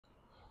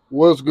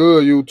What's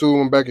good,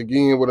 YouTube? I'm back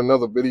again with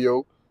another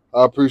video.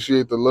 I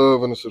appreciate the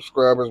love and the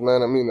subscribers,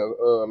 man.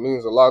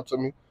 Means a lot to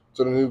me.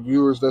 To the new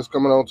viewers that's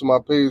coming onto my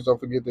page, don't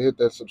forget to hit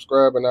that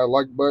subscribe and that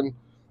like button.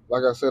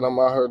 Like I said, I'm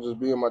out here just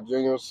being my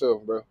genuine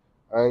self, bro.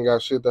 I ain't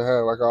got shit to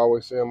have, like I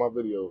always say in my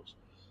videos.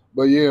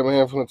 But yeah,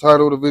 man, from the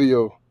title of the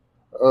video,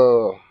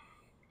 uh,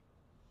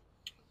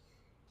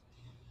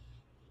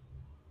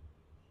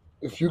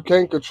 if you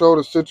can't control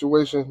the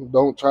situation,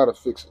 don't try to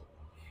fix it.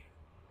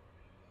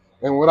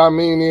 And what I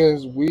mean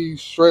is, we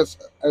stress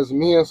as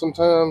men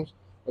sometimes,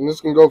 and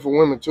this can go for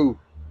women too.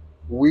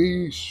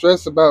 We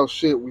stress about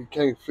shit we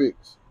can't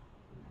fix.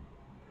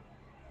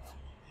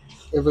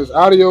 If it's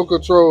out of your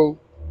control,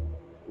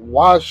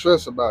 why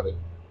stress about it?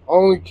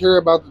 Only care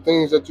about the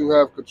things that you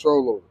have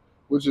control over,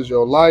 which is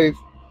your life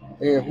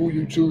and who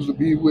you choose to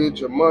be with,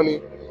 your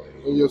money,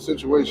 and your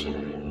situation.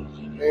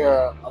 And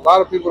a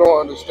lot of people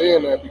don't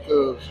understand that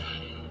because,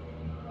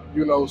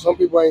 some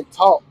people ain't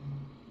taught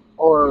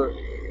or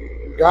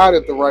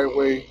guided the right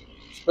way,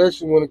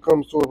 especially when it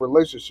comes to a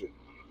relationship.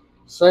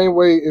 Same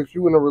way if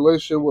you in a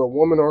relationship with a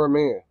woman or a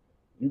man,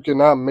 you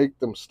cannot make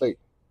them stay.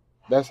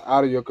 That's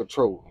out of your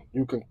control.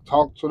 You can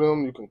talk to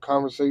them, you can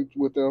conversate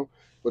with them,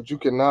 but you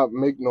cannot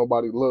make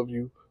nobody love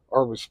you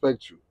or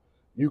respect you.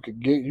 You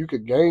could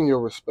gain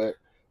your respect,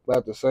 but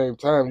at the same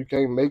time, you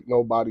can't make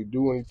nobody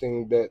do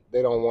anything that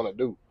they don't want to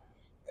do.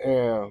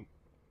 And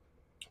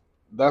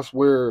that's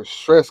where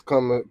stress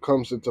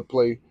comes into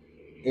play.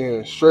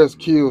 And stress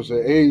kills,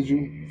 it aids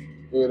you.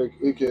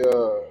 It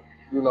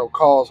can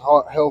cause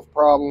health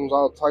problems,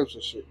 all types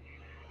of shit.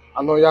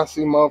 I know y'all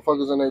see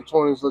motherfuckers in their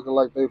 20s looking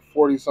like they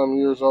 40 something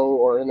years old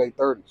or in their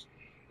 30s.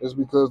 It's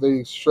because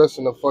they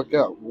stressing the fuck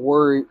out,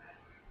 worried.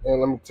 And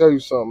let me tell you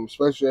something,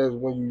 especially as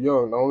when you're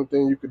young, the only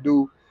thing you could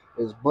do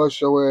is bust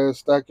your ass,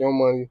 stack your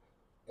money,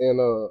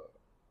 and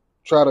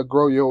try to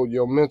grow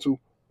your mental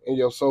and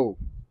your soul.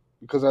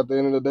 Because at the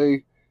end of the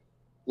day,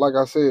 like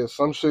I said,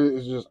 some shit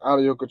is just out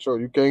of your control.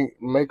 You can't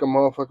make a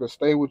motherfucker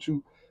stay with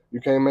you.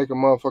 You can't make a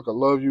motherfucker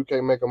love you.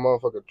 Can't make a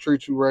motherfucker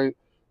treat you right.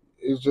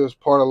 It's just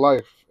part of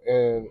life.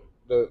 And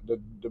the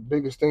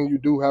biggest thing you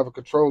do have a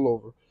control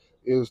over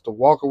is to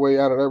walk away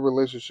out of that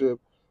relationship,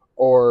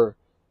 or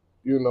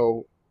you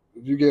know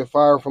if you get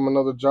fired from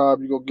another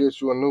job, you go get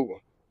you a new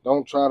one.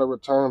 Don't try to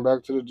return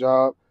back to the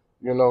job.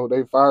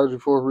 They fired you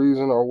for a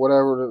reason or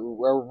whatever,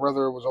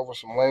 whether it was over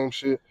some lame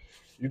shit.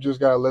 You just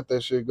gotta let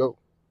that shit go.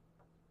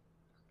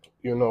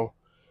 you know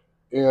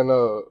and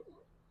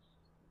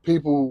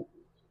people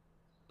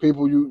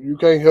people, you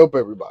can't help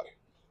everybody.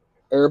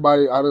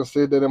 Everybody, I done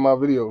said that in my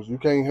videos. You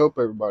can't help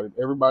everybody.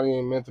 Everybody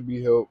ain't meant to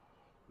be helped.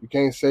 You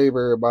can't save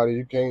everybody.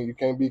 You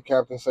can't be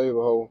Captain Save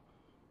a Hole.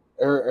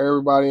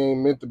 Everybody ain't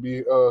meant to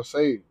be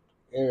saved.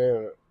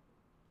 And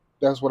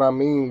that's what I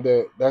mean.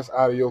 That's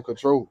out of your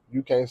control.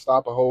 You can't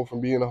stop a hoe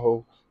from being a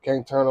hoe.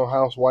 Can't turn a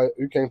housewife.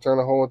 You can't turn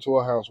a hoe into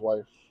a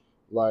housewife.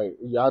 Like,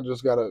 y'all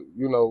just gotta,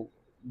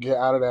 get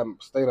out of that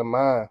state of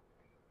mind.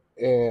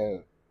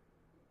 And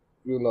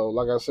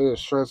like I said,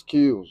 stress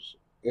kills.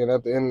 And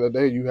at the end of the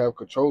day, you have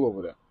control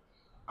over that.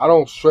 I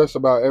don't stress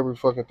about every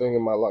fucking thing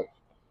in my life.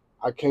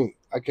 I can't.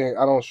 I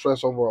don't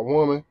stress over a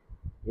woman.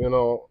 I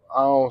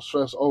don't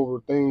stress over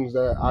things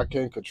that I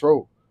can't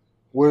control.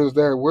 Where is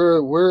that?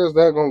 Where is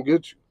that gonna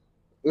get you?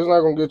 It's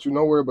not gonna get you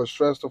nowhere but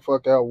stress the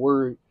fuck out,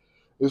 worry.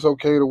 It's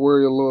okay to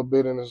worry a little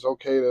bit, and it's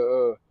okay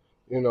to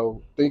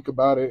think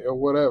about it or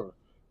whatever.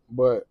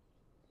 But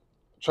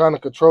trying to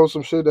control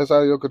some shit that's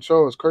out of your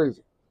control is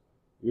crazy.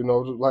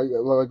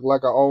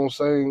 Like our own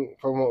saying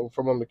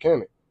from a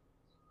mechanic.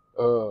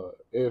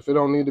 If it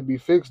don't need to be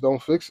fixed,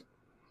 don't fix it.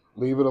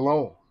 Leave it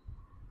alone.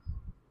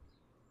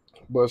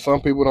 But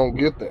some people don't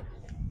get that.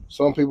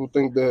 Some people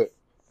think that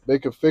they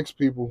could fix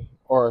people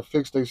or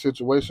fix their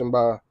situation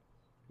by,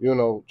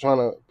 trying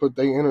to put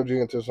their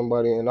energy into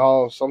somebody. And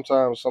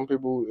sometimes some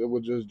people, it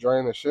would just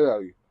drain the shit out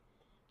of you.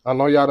 I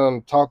know y'all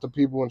done talk to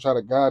people and try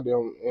to guide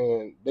them,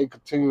 and they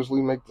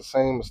continuously make the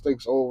same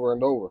mistakes over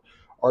and over.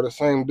 Or the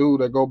same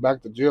dude that go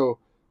back to jail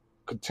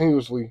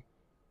continuously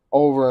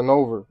over and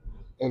over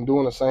and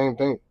doing the same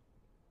thing.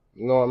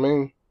 You know what I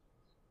mean?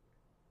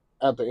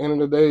 At the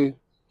end of the day,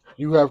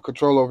 you have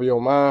control over your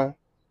mind,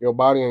 your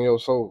body, and your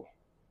soul.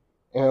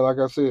 And like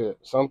I said,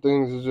 some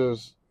things is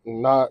just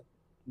not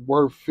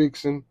worth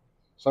fixing.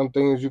 Some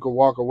things you can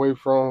walk away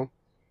from.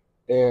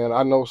 And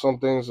I know some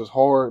things is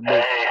hard,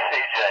 but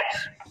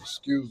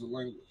excuse the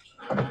language.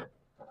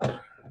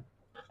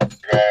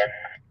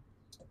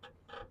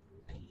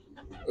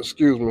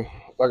 Excuse me.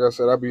 Like I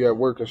said, I be at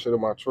work and shit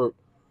in my truck.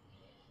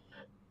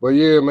 But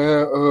yeah,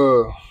 man,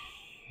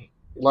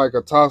 like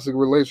a toxic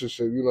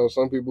relationship,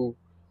 some people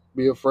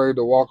be afraid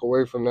to walk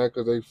away from that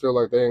because they feel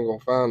like they ain't gonna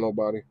find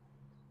nobody.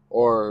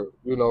 Or,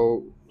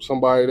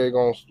 somebody they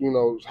gonna,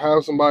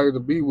 have somebody to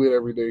be with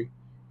every day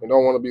and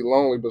don't want to be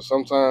lonely. But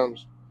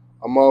sometimes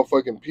a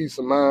motherfucking peace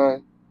of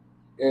mind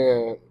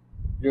and,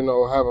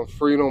 having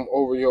freedom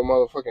over your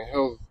motherfucking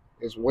health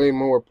is way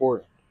more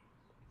important.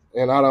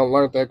 And I done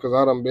learned that because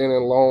I done been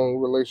in long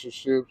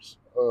relationships.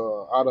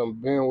 I done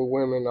been with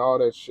women, all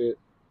that shit.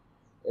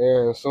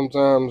 And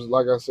sometimes,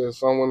 like I said,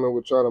 some women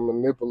would try to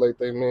manipulate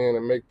their man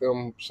and make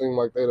them seem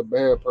like they're the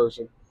bad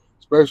person,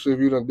 especially if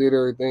you done did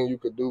everything you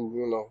could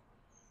do.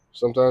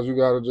 Sometimes you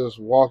gotta just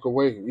walk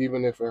away,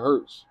 even if it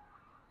hurts.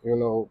 Pain,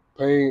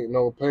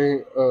 no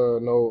pain,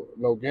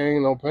 no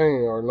gain, no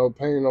pain, or no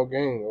pain, no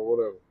gain, or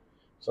whatever.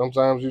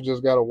 Sometimes you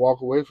just gotta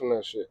walk away from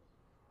that shit.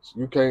 So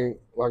you can't,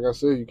 like I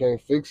said, you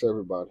can't fix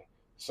everybody.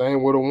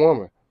 Same with a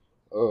woman.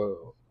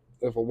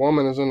 If a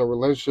woman is in a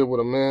relationship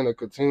with a man that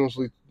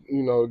continuously,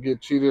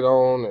 get cheated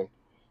on,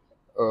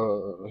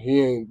 and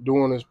he ain't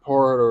doing his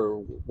part, or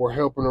we're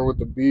helping her with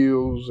the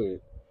bills, and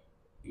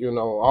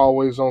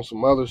always on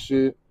some other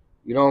shit,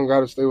 you don't got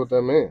to stay with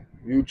that man.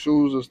 You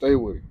choose to stay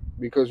with him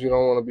because you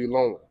don't want to be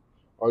lonely,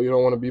 or you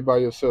don't want to be by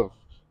yourself.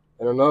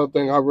 And another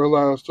thing I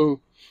realized too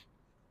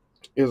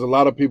is a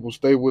lot of people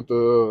stay with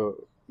the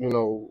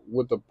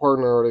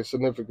partner or their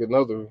significant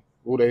other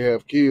who they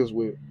have kids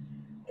with,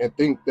 and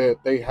think that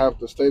they have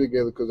to stay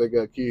together because they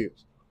got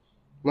kids.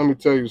 Let me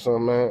tell you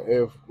something, man.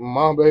 If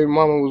my baby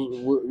mama was,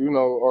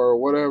 or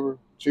whatever,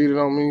 cheated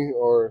on me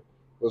or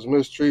was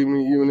mistreating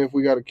me, even if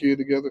we got a kid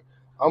together,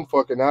 I'm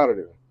fucking out of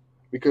there.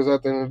 Because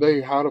at the end of the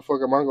day, how the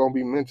fuck am I gonna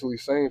be mentally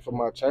sane for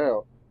my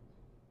child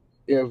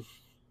if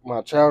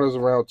my child is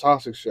around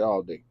toxic shit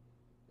all day?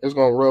 It's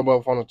gonna rub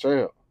off on the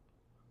child.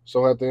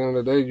 So at the end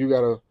of the day, you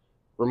gotta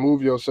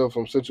remove yourself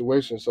from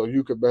situations so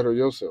you could better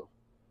yourself.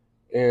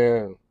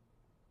 And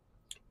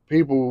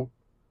people,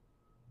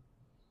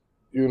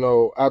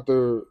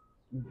 after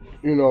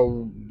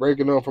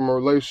breaking up from a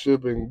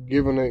relationship and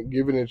giving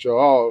it your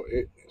all,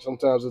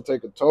 sometimes it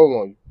take a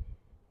toll on you.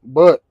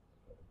 But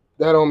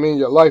that don't mean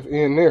your life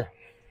end there.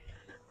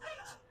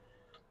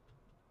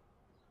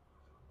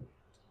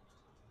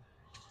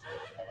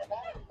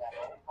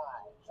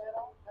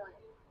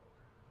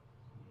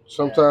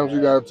 Sometimes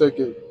you gotta take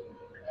it.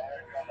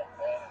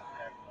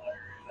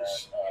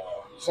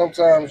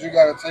 Sometimes you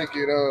gotta take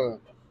it.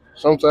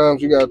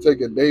 Sometimes you gotta take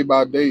it day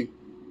by day,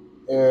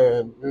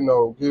 and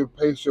give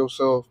pace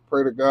yourself.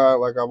 Pray to God,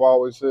 like I've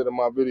always said in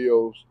my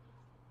videos,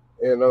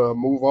 and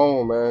move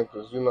on, man.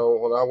 Because when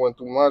I went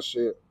through my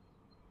shit,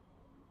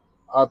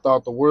 I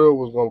thought the world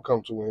was gonna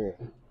come to an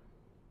end,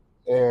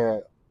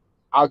 and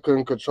I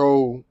couldn't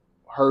control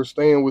her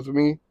staying with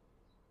me,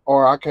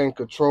 or I can't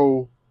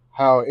control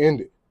how it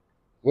ended.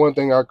 One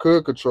thing I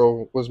could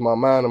control was my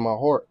mind and my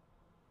heart,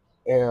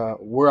 and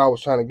where I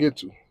was trying to get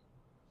to.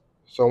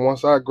 So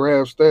once I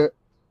grasped that,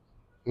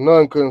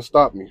 none couldn't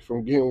stop me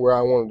from getting where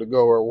I wanted to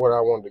go or what I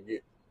wanted to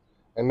get.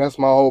 And that's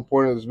my whole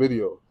point of this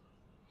video.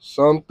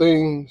 Some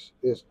things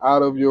is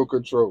out of your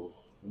control.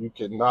 You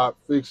cannot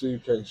fix it. You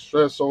can't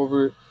stress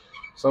over it.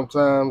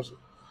 Sometimes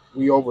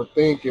we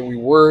overthink and we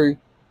worry.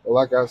 But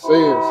like I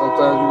said,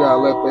 sometimes you gotta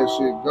let that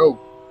shit go.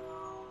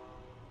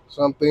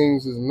 Some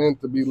things is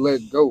meant to be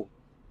let go.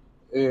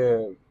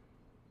 And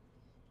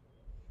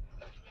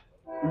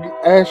you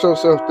ask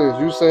yourself this: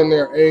 you sitting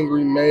there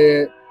angry,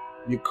 mad,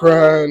 you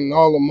crying,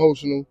 all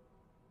emotional.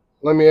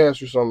 Let me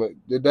ask you something.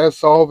 Did that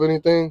solve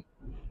anything?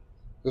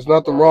 There's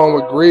nothing wrong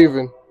with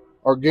grieving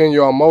or getting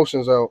your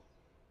emotions out,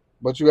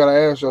 but you gotta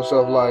ask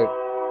yourself, like,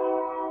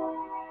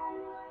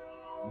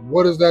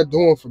 what is that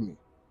doing for me?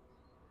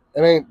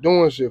 It ain't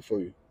doing shit for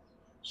you.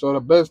 So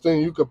the best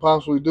thing you could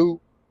possibly do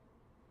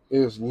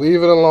is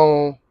leave it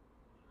alone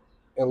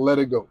and let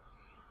it go.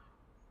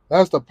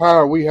 That's the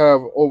power we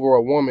have over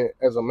a woman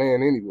as a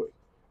man anyway.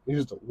 You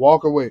just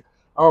walk away.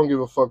 I don't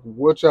give a fuck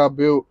what y'all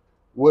built,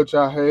 what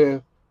y'all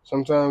have.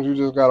 Sometimes you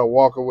just gotta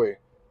walk away.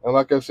 And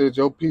like I said,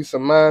 your peace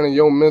of mind and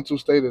your mental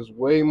state is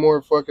way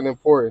more fucking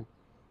important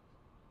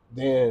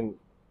than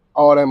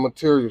all that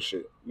material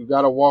shit. You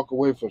gotta walk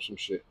away from some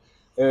shit.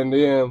 And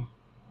then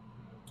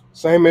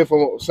same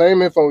info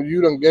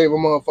you done gave a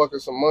motherfucker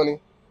some money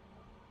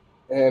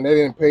and they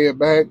didn't pay it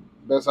back,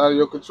 that's out of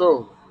your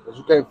control. Because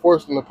you can't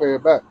force them to pay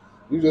it back.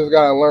 You just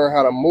gotta learn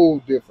how to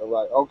move different.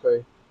 Like,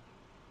 okay,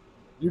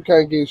 you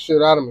can't get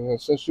shit out of me,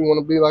 and since you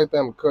wanna be like that,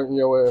 I'm cutting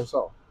your ass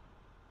off.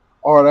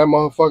 Or that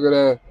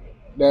motherfucker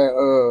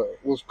that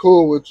was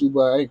cool with you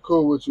but ain't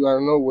cool with you out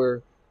of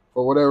nowhere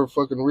for whatever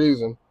fucking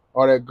reason.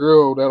 Or that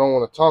girl that don't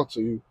want to talk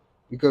to you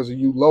because of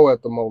you low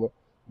at the moment.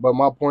 But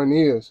my point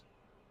is,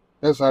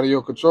 that's out of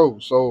your control.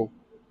 So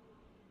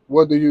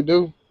what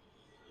do?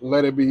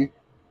 Let it be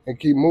and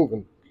keep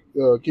moving.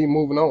 Keep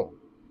moving on.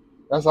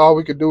 That's all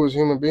we could do as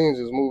human beings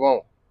is move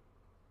on.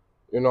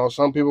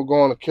 Some people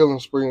go on a killing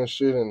spree and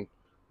shit, and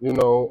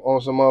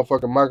on some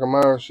motherfucking Michael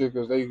Myers shit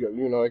because they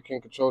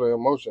can't control their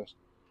emotions.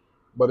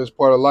 But it's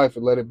part of life,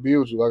 and let it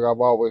build you. Like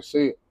I've always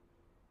said.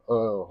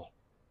 Uh,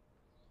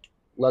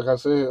 like I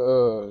said,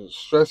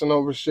 stressing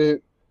over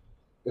shit.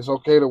 It's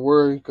okay to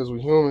worry because we're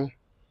human,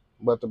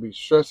 but to be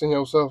stressing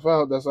yourself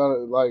out, that's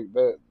not like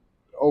that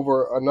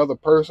over another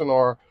person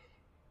or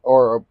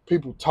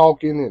people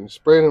talking and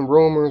spreading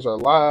rumors or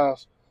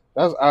lies.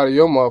 That's out of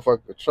your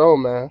motherfucking control,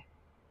 man.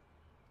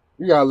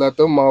 You gotta let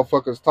them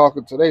motherfuckers talk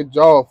until their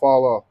jaw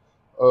fall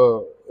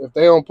off. If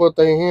they don't put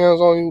their hands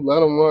on you,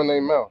 let them run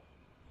their mouth.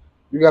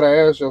 You gotta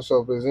ask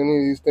yourself: is any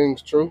of these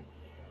things true,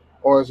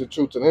 or is it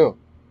true to them?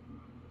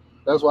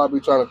 That's why I be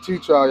trying to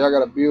teach y'all. Y'all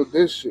gotta build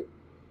this shit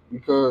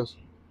because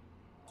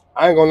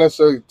I ain't gonna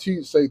necessarily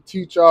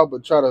teach y'all,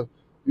 but try to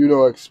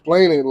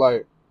explain it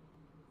like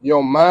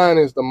your mind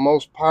is the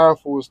most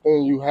powerful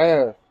thing you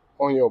have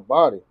on your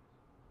body.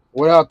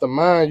 Without the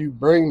mind, you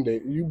brain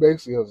dead. You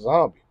basically a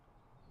zombie.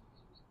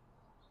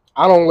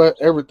 I don't let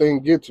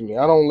everything get to me.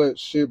 I don't let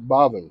shit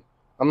bother me.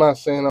 I'm not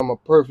saying I'm a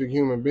perfect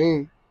human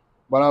being,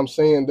 but I'm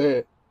saying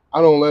that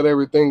I don't let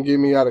everything get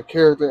me out of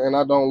character, and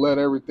I don't let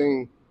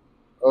everything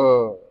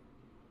uh,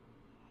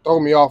 throw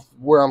me off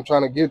where I'm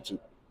trying to get to,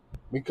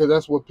 because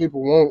that's what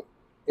people want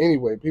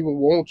anyway. People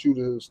want you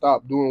to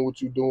stop doing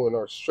what you're doing,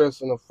 or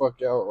stressing the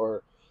fuck out,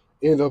 or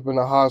end up in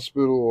the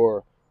hospital,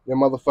 or your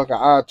motherfucking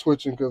eye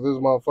twitching because this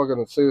motherfucker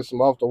done said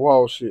some off the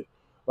wall shit.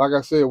 Like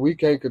I said, we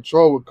can't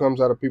control what comes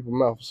out of people's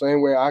mouth.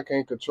 Same way I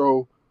can't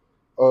control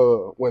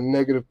when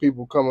negative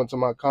people come into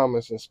my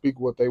comments and speak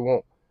what they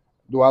want.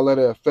 Do I let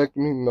it affect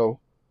me? No.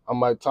 I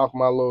might talk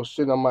my little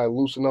shit. I might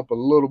loosen up a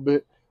little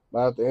bit.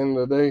 But at the end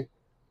of the day,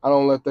 I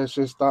don't let that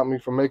shit stop me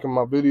from making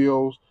my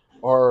videos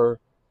or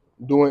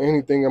doing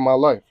anything in my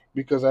life.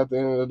 Because at the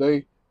end of the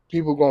day,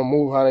 people gonna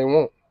move how they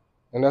want.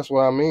 And that's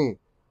what I mean.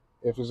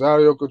 If it's out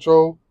of your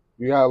control,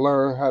 you gotta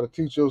learn how to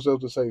teach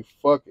yourself to say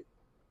fuck it.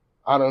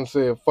 I done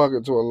said fuck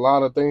it to a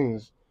lot of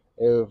things.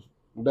 If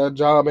that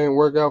job ain't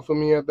work out for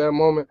me at that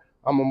moment,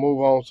 I'm gonna move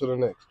on to the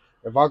next.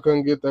 If I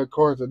couldn't get that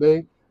car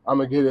today, I'm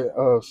gonna get it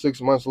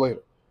 6 months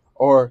later.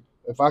 Or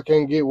if I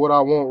can't get what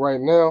I want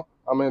right now,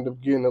 I'm gonna end up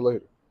getting it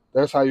later.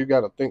 That's how you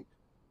gotta think.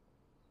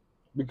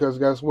 Because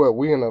guess what?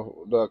 We in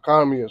the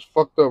economy is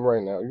fucked up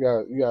right now.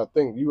 You gotta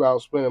think. You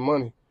out spending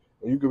money,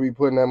 and you could be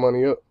putting that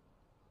money up.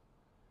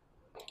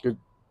 'Cause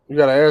you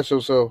gotta ask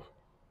yourself,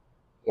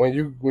 when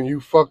you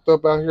fucked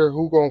up out here,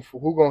 who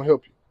gonna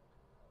help you?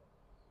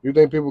 You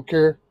think people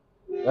care?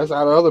 That's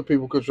out of other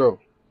people's control.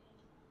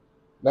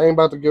 They ain't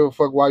about to give a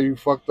fuck why you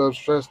fucked up,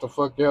 stressed the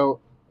fuck out,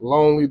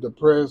 lonely,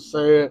 depressed,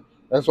 sad.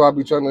 That's why I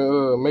be trying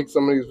to make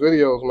some of these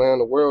videos, man.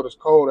 The world is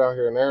cold out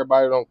here, and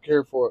everybody don't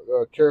care for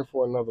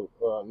another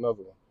one,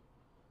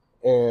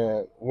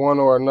 and one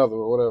or another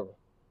or whatever.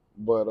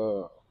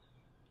 But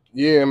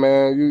yeah,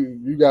 man,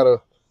 you gotta,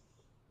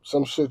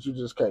 some shit you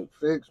just can't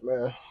fix,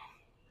 man.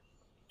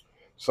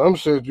 Some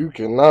shit you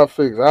cannot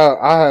fix.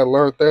 I had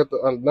learned that.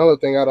 Another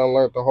thing I done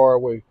learned the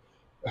hard way.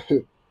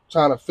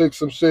 Trying to fix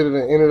some shit and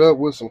it ended up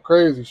with some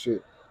crazy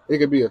shit. It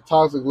could be a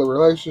toxic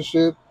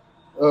relationship.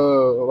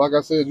 Like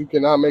I said, you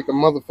cannot make a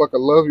motherfucker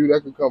love you.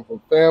 That could come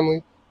from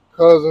family,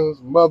 cousins,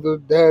 mother,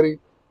 daddy,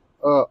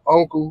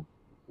 uncle,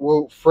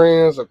 well,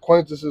 friends,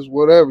 acquaintances,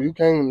 whatever. You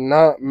can't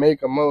not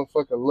make a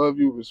motherfucker love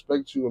you,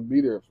 respect you, and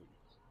be there for you.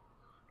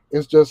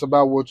 It's just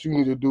about what you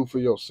need to do for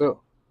yourself.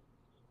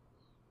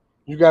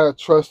 You gotta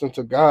trust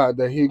into God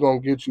that He gonna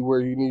get you where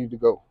you need to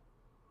go.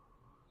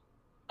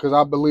 Cause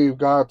I believe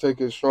God take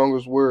His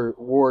strongest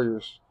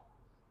warriors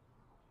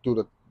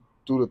through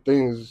the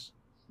things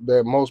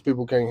that most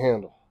people can't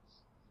handle.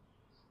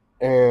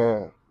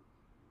 And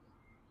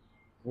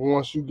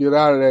once you get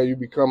out of that, you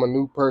become a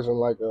new person,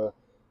 like a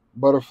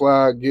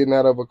butterfly getting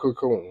out of a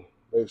cocoon.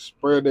 They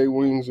spread their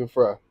wings and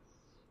fly.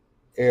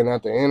 And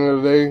at the end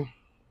of the day,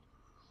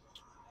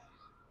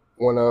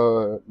 when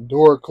a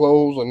door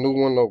closed, a new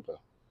one open.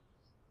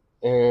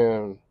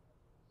 And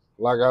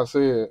like I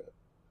said,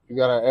 you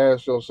gotta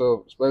ask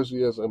yourself,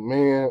 especially as a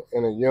man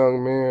and a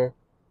young man,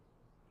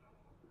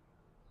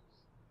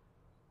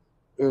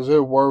 is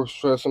it worth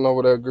stressing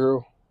over that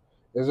girl?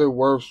 Is it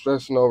worth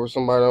stressing over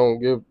somebody that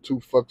don't give two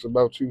fucks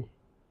about you?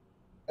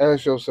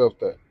 Ask yourself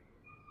that.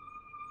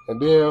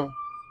 And then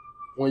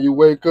when you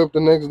wake up the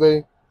next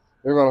day,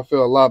 you're gonna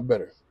feel a lot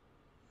better.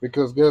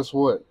 Because guess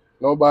what?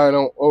 Nobody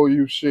don't owe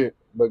you shit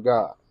but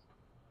God.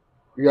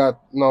 You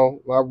got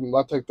no,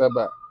 I take that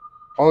back.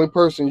 Only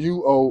person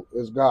you owe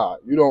is God.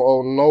 You don't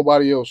owe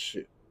nobody else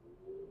shit.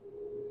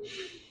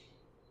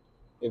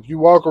 If you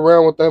walk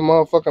around with that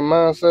motherfucking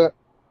mindset,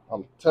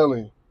 I'm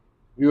telling you,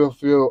 you'll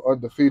feel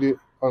undefeated,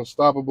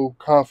 unstoppable,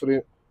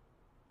 confident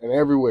in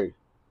every way.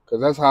 Because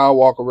that's how I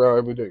walk around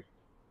every day.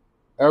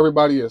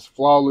 Everybody is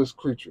flawless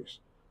creatures,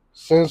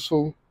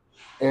 sinful,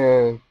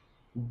 and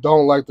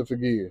don't like to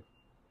forgive.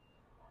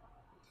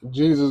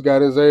 Jesus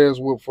got his ass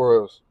whooped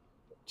for us,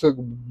 took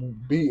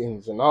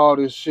beatings and all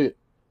this shit,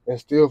 and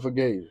still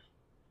forgave.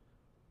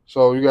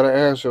 So you gotta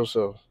ask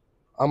yourself,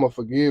 I'ma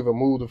forgive and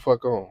move the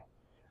fuck on.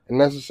 And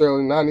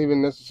necessarily, not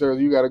even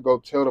necessarily, you gotta go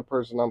tell the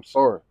person I'm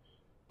sorry.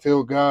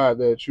 Tell God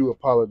that you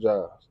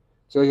apologize.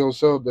 Tell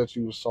yourself that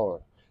you were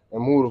sorry,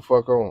 and move the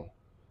fuck on.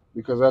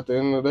 Because at the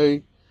end of the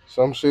day,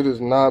 some shit is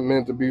not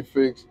meant to be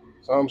fixed.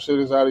 Some shit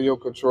is out of your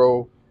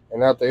control.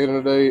 And at the end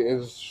of the day,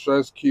 it's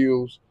stress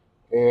kills.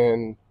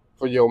 And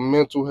for your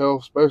mental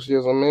health, especially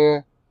as a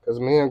man, because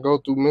men go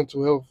through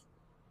mental health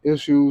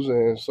issues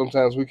and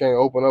sometimes we can't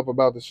open up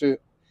about the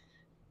shit.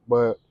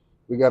 But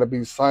we got to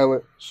be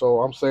silent.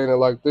 So I'm saying it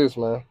like this,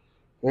 man.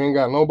 You ain't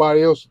got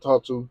nobody else to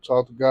talk to.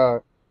 Talk to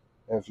God.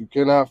 And if you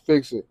cannot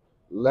fix it,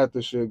 let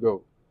the shit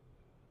go.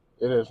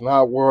 It is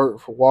not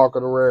worth for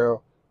walking around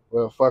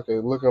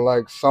fucking looking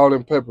like salt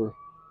and pepper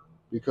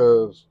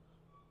because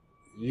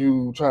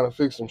you trying to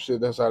fix some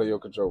shit that's out of your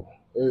control.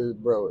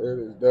 Bro, it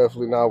is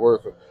definitely not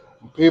worth it.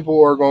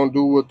 People are gonna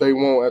do what they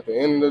want. At the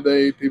end of the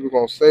day, people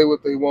gonna say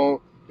what they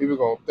want. People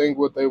gonna think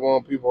what they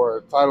want. People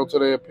are entitled to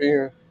their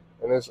opinion,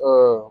 and it's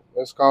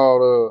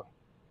called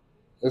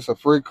it's a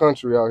free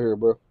country out here,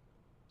 bro.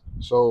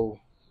 So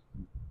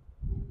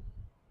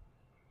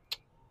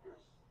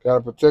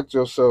gotta protect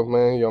yourself,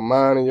 man. Your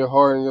mind and your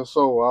heart and your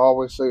soul. I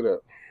always say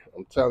that.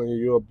 I'm telling you,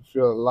 you'll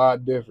feel a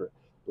lot different.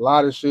 A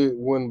lot of shit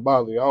wouldn't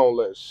bother you. I don't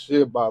let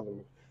shit bother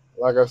me.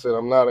 Like I said,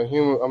 I'm not a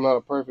human. I'm not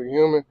a perfect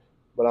human,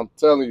 but I'm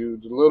telling you,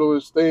 the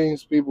littlest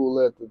things, people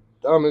let the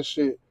dumbest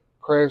shit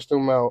crash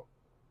them out,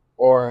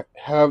 or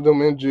have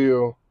them in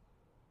jail,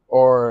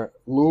 or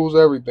lose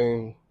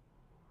everything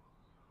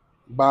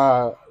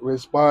by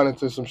responding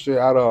to some shit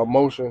out of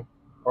emotion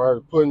or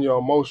putting your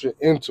emotion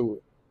into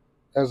it.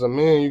 As a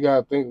man, you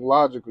gotta think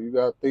logical. You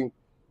gotta think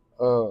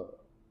uh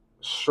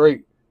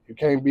straight. You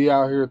can't be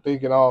out here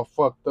thinking all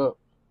fucked up,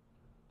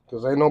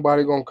 because ain't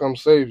nobody gonna come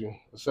save you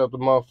except the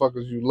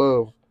motherfuckers you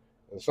love,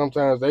 and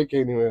sometimes they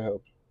can't even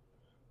help you.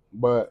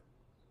 But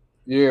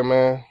yeah,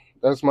 man,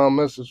 that's my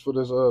message for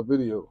this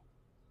video.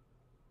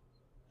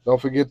 Don't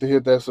forget to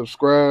hit that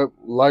subscribe,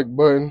 like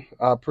button.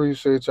 I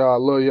appreciate y'all. I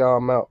love y'all.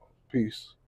 I'm out. Peace.